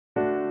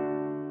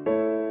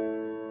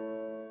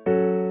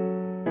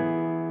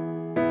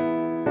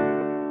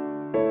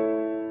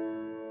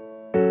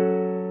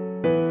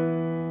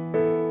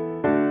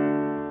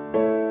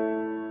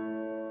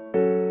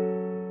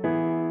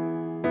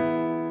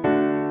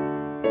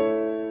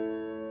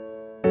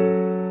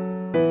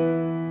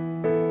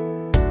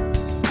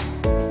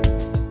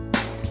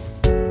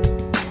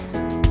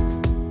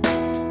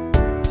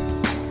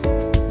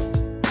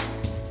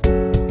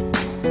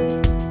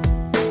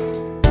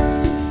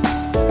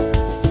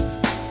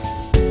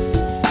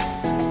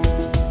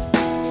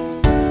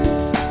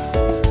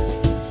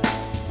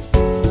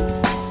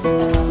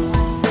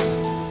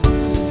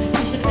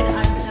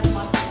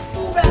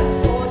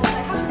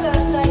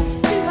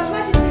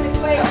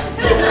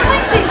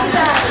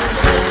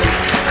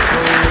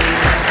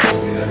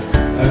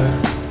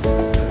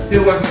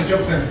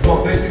said,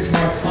 well, this is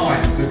my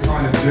time to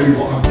kind of do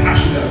what I'm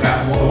passionate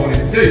about and what I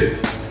wanted to do.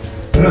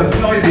 And I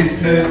decided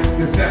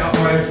to set up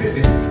my own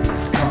fitness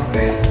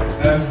company.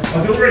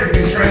 I'd already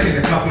been training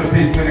a couple of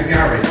people in a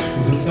garage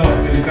because I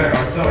started feeling better.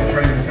 I started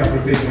training a couple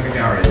of people in a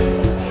garage.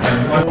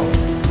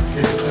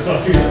 I've got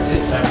a few little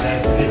tips over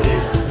there to give you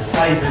the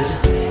flavours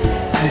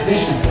and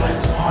additional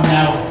flavours that I'm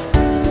now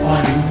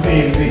finding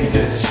really, really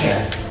good as a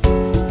chef.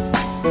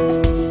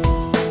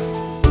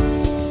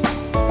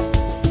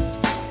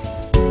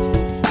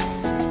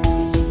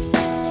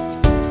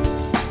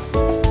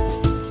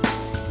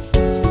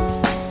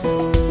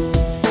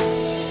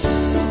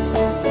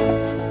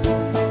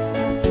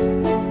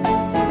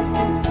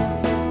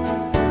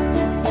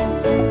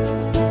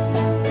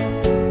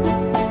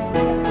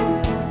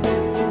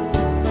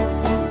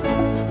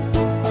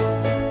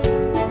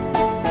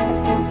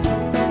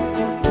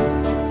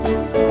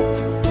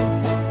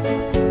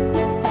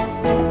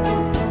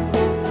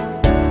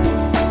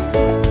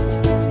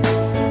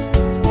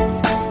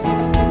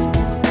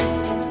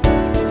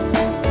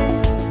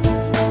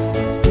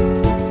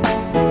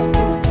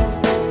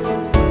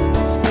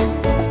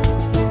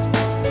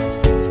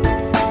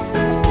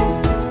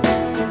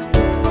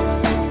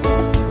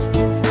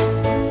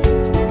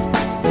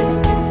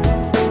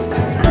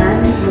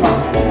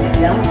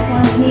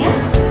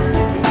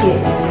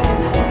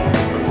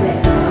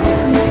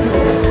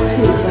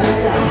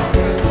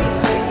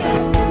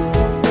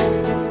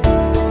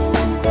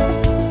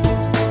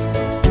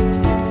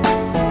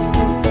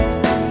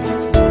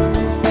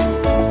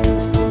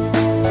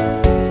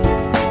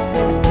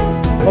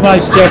 My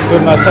name's Jeff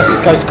from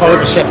Sussex Coast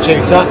College, chef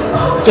tutor.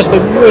 Just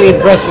been really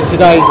impressed with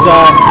today's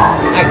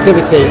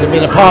activities and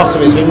being a part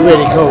of it. It's been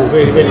really cool,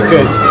 really, really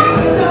good.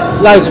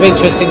 Loads of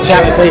interesting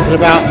chat with people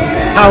about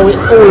how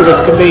all of us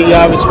can be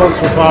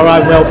responsible for our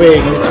own well-being,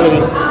 and it's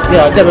really,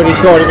 I never really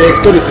thought it'd be as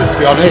good as this,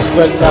 to be honest,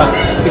 but it's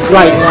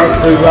great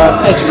to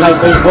educate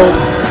people,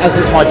 as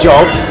is my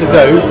job to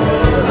do,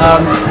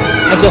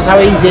 and just how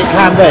easy it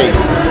can be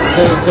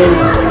to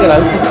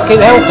just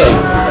keep healthy,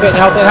 fit and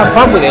healthy, and have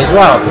fun with it as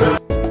well.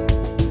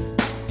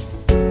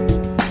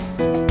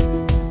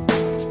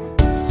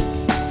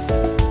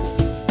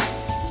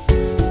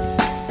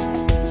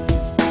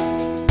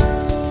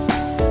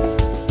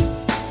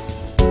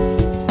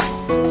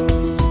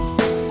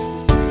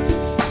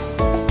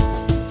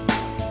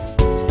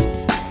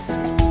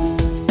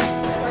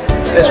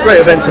 It's a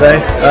great event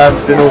today,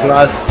 been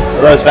organised,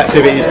 loads of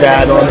activities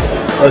going on,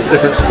 loads of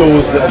different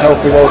stalls that have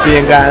health and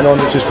wellbeing going on,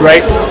 which is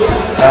great.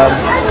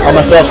 I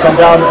myself come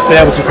down, been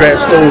able to create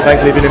a stall,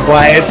 thankfully been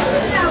invited.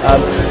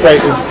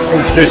 Great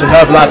introducing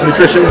Herbalife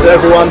nutrition to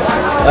everyone,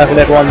 helping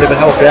everyone live a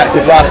healthy,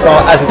 active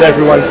lifestyle, as is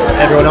everyone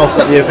else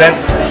at the event.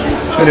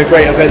 It's been a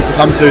great event to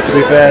come to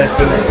be fair. It's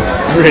been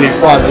really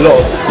fun, a lot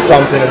of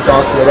jumping and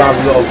dancing around,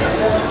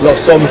 a lot of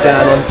songs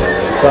going on,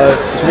 so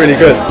it's really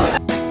good.